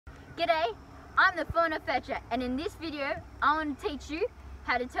G'day, I'm the Fauna Fetcher, and in this video I want to teach you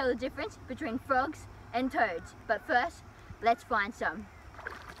how to tell the difference between frogs and toads. But first, let's find some.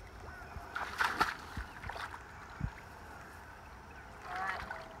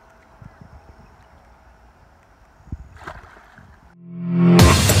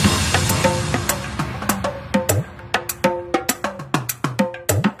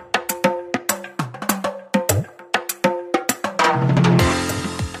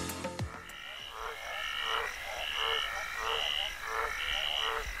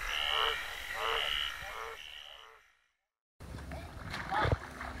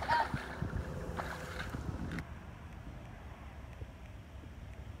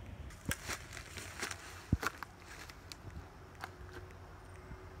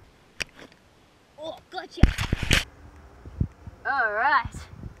 Oh, gotcha! Alright,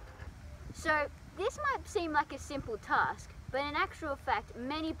 so this might seem like a simple task, but in actual fact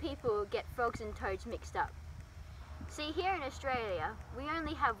many people get frogs and toads mixed up. See, here in Australia we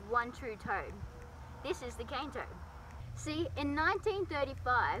only have one true toad. This is the cane toad. See, in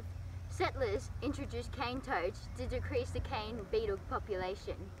 1935 settlers introduced cane toads to decrease the cane beetle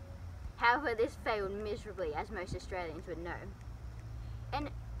population. However, this failed miserably, as most Australians would know.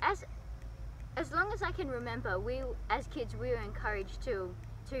 And as long as I can remember, as kids we were encouraged to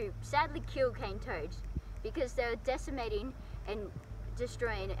sadly kill cane toads because they're decimating and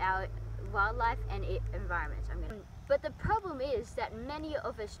destroying our wildlife and environment. But the problem is that many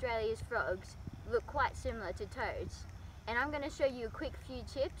of Australia's frogs look quite similar to toads, and I'm going to show you a quick few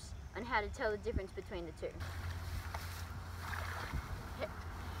tips on how to tell the difference between the two.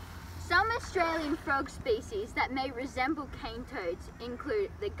 Some Australian frog species that may resemble cane toads include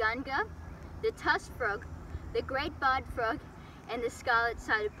the gunga, the tusk frog, the great barred frog, and the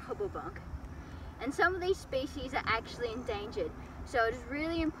scarlet-sided pobblebonk. And some of these species are actually endangered, so it is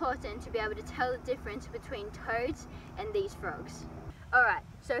really important to be able to tell the difference between toads and these frogs. Alright,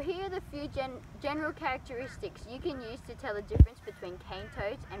 so here are the few general characteristics you can use to tell the difference between cane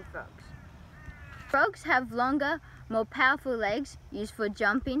toads and frogs. Frogs have longer, more powerful legs used for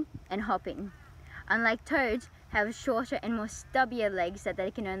jumping and hopping, unlike toads have shorter and more stubbier legs that they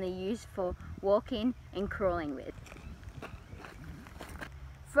can only use for walking and crawling with.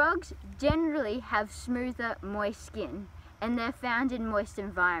 Frogs generally have smoother, moist skin, and they're found in moist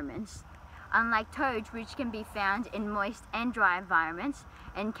environments, unlike toads, which can be found in moist and dry environments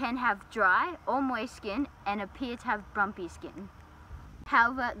and can have dry or moist skin and appear to have bumpy skin.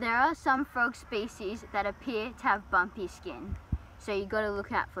 However, there are some frog species that appear to have bumpy skin, so you've got to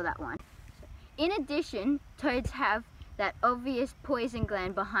look out for that one. In addition, toads have that obvious poison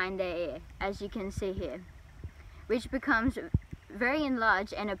gland behind their ear, as you can see here, which becomes very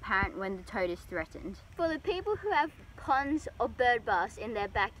enlarged and apparent when the toad is threatened. For the people who have ponds or bird baths in their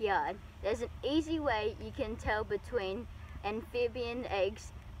backyard, there's an easy way you can tell between amphibian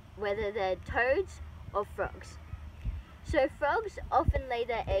eggs whether they're toads or frogs. So frogs often lay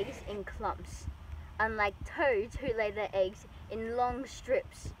their eggs in clumps, unlike toads who lay their eggs in long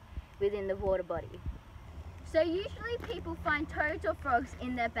strips within the water body. So usually people find toads or frogs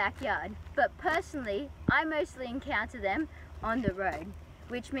in their backyard, but personally I mostly encounter them on the road,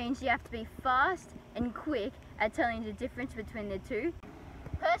 which means you have to be fast and quick at telling the difference between the two.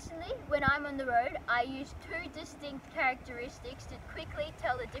 Personally, when I'm on the road, I use two distinct characteristics to quickly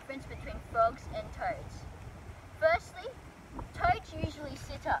tell the difference between frogs and toads. Firstly, toads usually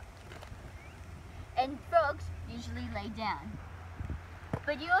sit up, and frogs usually lay down.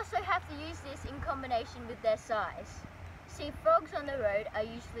 But you also have to use this in combination with their size. See, frogs on the road are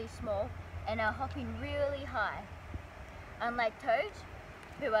usually small and are hopping really high, unlike toads,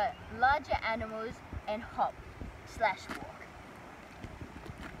 who are larger animals and hop/walk.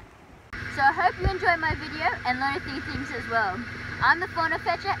 So I hope you enjoyed my video and learned a few things as well. I'm the Fauna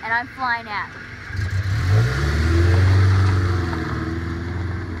Fetcher and I'm flying out.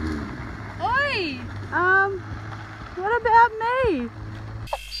 Oi! What about me?